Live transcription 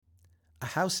A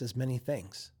house is many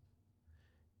things.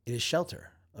 It is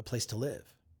shelter, a place to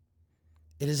live.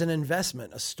 It is an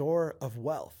investment, a store of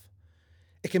wealth.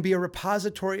 It can be a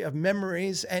repository of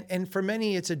memories, and for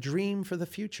many, it's a dream for the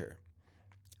future.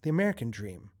 The American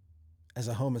dream, as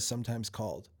a home is sometimes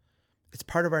called. It's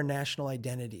part of our national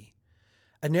identity,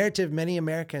 a narrative many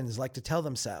Americans like to tell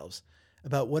themselves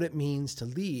about what it means to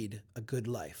lead a good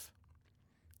life.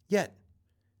 Yet,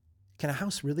 can a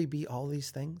house really be all these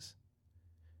things?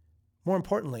 More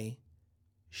importantly,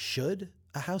 should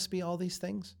a house be all these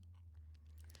things?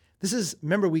 This is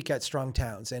Member Week at Strong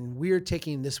Towns, and we're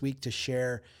taking this week to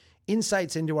share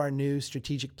insights into our new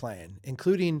strategic plan,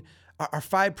 including our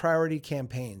 5 priority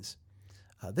campaigns.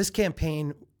 This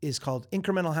campaign is called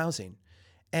Incremental Housing,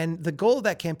 and the goal of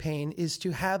that campaign is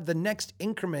to have the next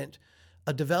increment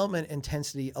of development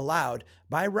intensity allowed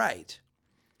by right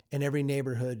in every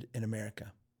neighborhood in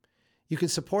America. You can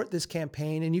support this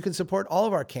campaign, and you can support all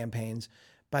of our campaigns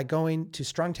by going to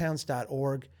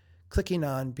strongtowns.org, clicking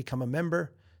on Become a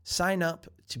Member, sign up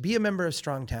to be a member of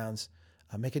Strong Towns,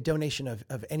 make a donation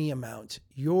of any amount.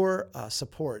 Your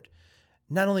support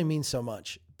not only means so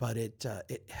much, but it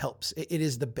helps. It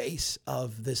is the base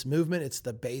of this movement. It's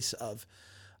the base of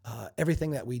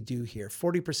everything that we do here.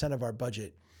 40% of our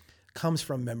budget comes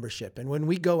from membership. And when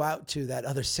we go out to that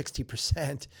other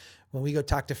 60%, when we go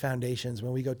talk to foundations,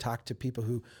 when we go talk to people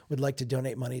who would like to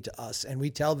donate money to us, and we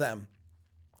tell them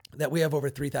that we have over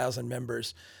 3,000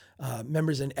 members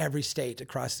in every state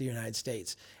across the United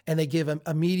States, and they give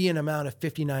a median amount of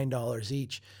 $59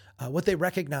 each. What they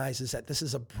recognize is that this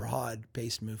is a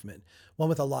broad-based movement, one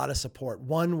with a lot of support,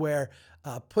 one where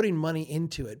putting money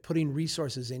into it, putting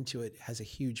resources into it has a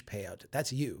huge payout.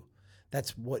 That's you.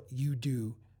 That's what you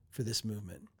do for this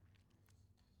movement.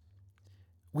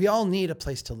 We all need a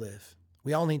place to live.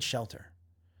 We all need shelter.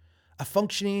 A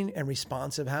functioning and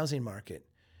responsive housing market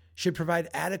should provide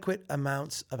adequate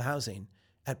amounts of housing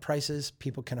at prices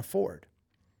people can afford.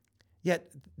 Yet,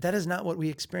 that is not what we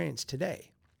experience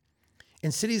today.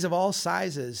 In cities of all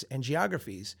sizes and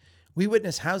geographies, we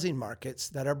witness housing markets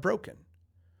that are broken.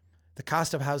 The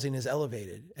cost of housing is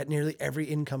elevated at nearly every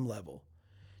income level.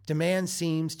 Demand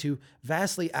seems to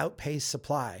vastly outpace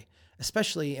supply,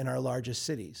 especially in our largest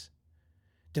cities.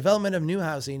 Development of new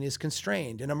housing is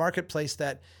constrained in a marketplace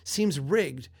that seems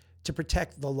rigged to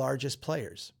protect the largest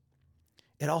players.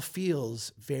 It all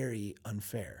feels very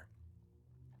unfair.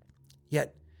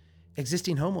 Yet,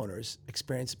 existing homeowners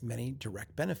experience many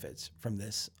direct benefits from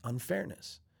this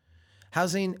unfairness.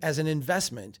 Housing as an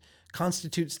investment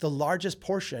constitutes the largest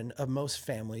portion of most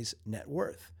families' net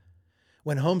worth.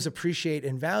 When homes appreciate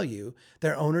in value,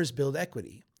 their owners build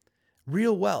equity,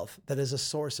 real wealth that is a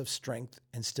source of strength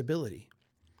and stability.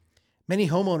 Many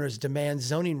homeowners demand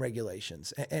zoning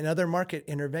regulations and other market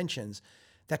interventions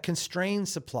that constrain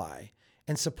supply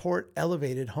and support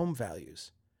elevated home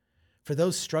values. For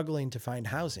those struggling to find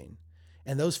housing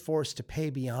and those forced to pay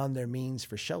beyond their means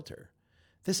for shelter,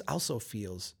 this also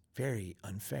feels very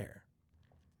unfair.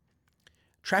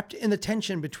 Trapped in the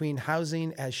tension between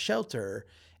housing as shelter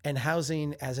and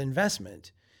housing as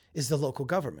investment is the local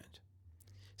government.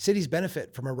 Cities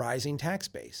benefit from a rising tax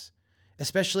base,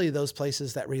 especially those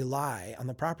places that rely on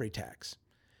the property tax.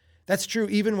 That's true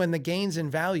even when the gains in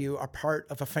value are part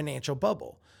of a financial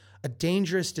bubble, a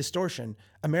dangerous distortion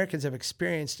Americans have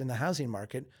experienced in the housing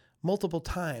market multiple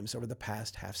times over the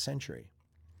past half century.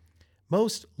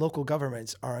 Most local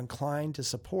governments are inclined to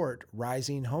support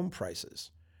rising home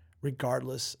prices,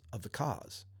 regardless of the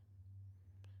cause.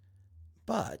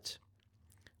 But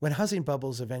when housing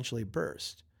bubbles eventually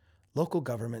burst, local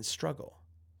governments struggle.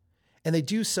 And they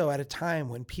do so at a time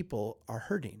when people are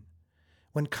hurting,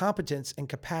 when competence and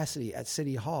capacity at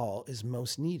City Hall is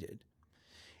most needed.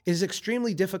 It is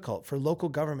extremely difficult for local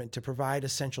government to provide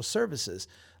essential services,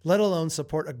 let alone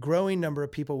support a growing number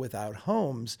of people without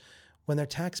homes when their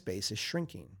tax base is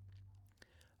shrinking.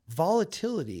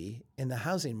 Volatility in the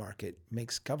housing market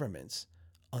makes governments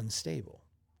unstable.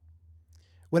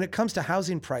 When it comes to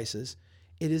housing prices,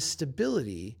 it is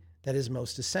stability that is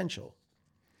most essential.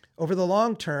 Over the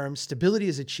long term, stability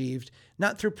is achieved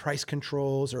not through price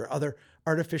controls or other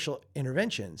artificial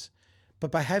interventions,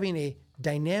 but by having a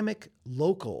dynamic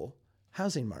local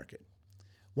housing market,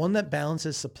 one that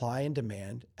balances supply and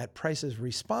demand at prices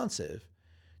responsive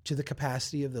to the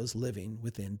capacity of those living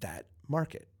within that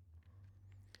market.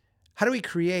 How do we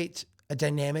create a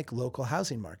dynamic local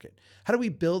housing market? How do we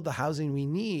build the housing we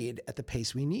need at the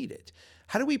pace we need it?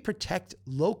 How do we protect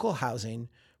local housing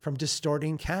from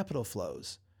distorting capital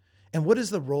flows? And what is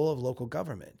the role of local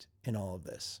government in all of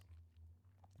this?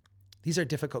 These are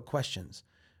difficult questions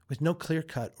with no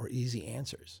clear-cut or easy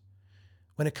answers.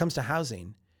 When it comes to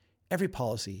housing, every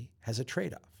policy has a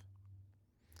trade-off.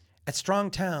 At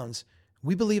Strong Towns,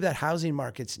 we believe that housing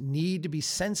markets need to be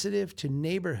sensitive to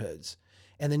neighborhoods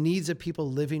and the needs of people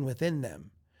living within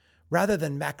them, rather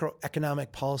than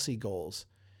macroeconomic policy goals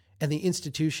and the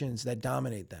institutions that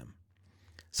dominate them.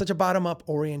 Such a bottom-up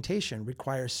orientation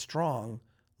requires strong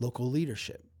local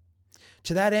leadership.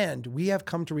 To that end, we have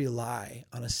come to rely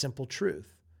on a simple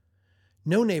truth.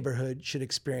 No neighborhood should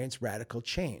experience radical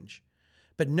change,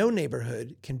 but no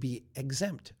neighborhood can be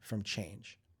exempt from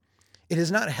change. It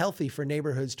is not healthy for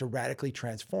neighborhoods to radically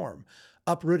transform,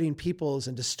 uprooting peoples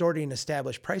and distorting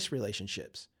established price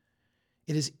relationships.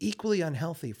 It is equally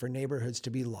unhealthy for neighborhoods to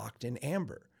be locked in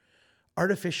amber,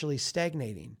 artificially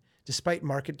stagnating despite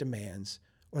market demands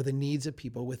or the needs of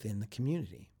people within the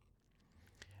community.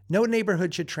 No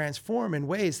neighborhood should transform in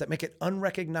ways that make it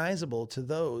unrecognizable to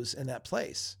those in that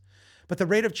place. But the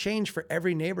rate of change for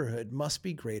every neighborhood must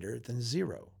be greater than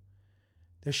zero.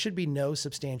 There should be no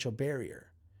substantial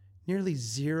barrier, nearly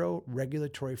zero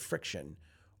regulatory friction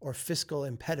or fiscal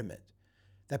impediment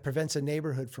that prevents a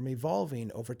neighborhood from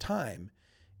evolving over time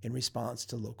in response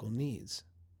to local needs.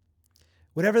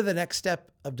 Whatever the next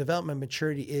step of development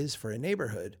maturity is for a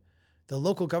neighborhood, the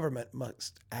local government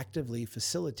must actively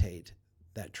facilitate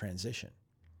that transition.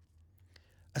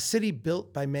 A city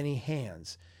built by many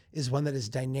hands is one that is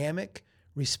dynamic,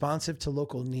 responsive to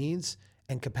local needs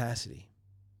and capacity.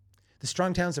 The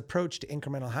Strong Towns approach to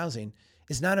incremental housing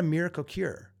is not a miracle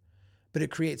cure, but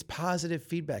it creates positive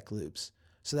feedback loops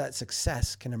so that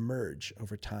success can emerge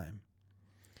over time.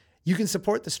 You can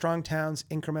support the Strong Towns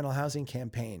Incremental Housing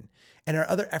Campaign and our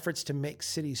other efforts to make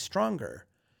cities stronger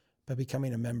by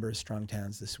becoming a member of Strong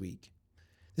Towns this week.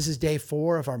 This is day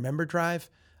 4 of our member drive.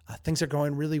 Things are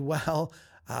going really well.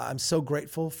 I'm so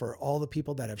grateful for all the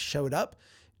people that have showed up.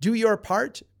 Do your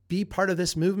part. Be part of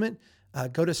this movement.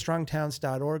 Go to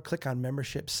strongtowns.org, click on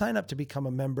membership, sign up to become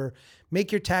a member,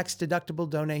 make your tax-deductible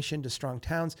donation to Strong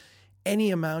Towns.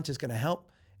 Any amount is going to help,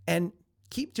 and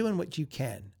keep doing what you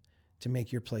can to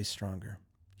make your place stronger.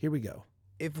 Here we go.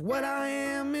 If what I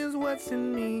am is what's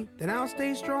in me, then I'll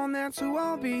stay strong, that's who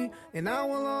I'll be. And I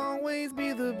will always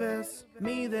be the best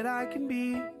me that I can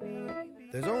be.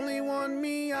 There's only one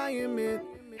me, I admit.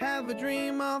 Have a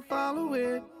dream, I'll follow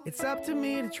it. It's up to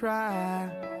me to try.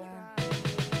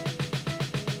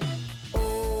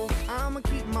 Oh, I'ma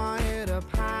keep my head up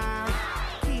high.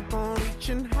 Keep on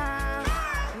reaching high.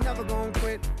 Never gonna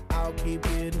quit, I'll keep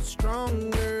getting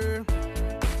stronger.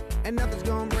 And nothing's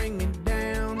gonna bring me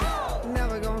down.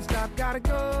 Never gonna stop, gotta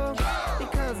go.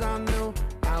 Because I know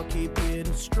I'll keep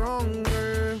getting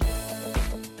stronger.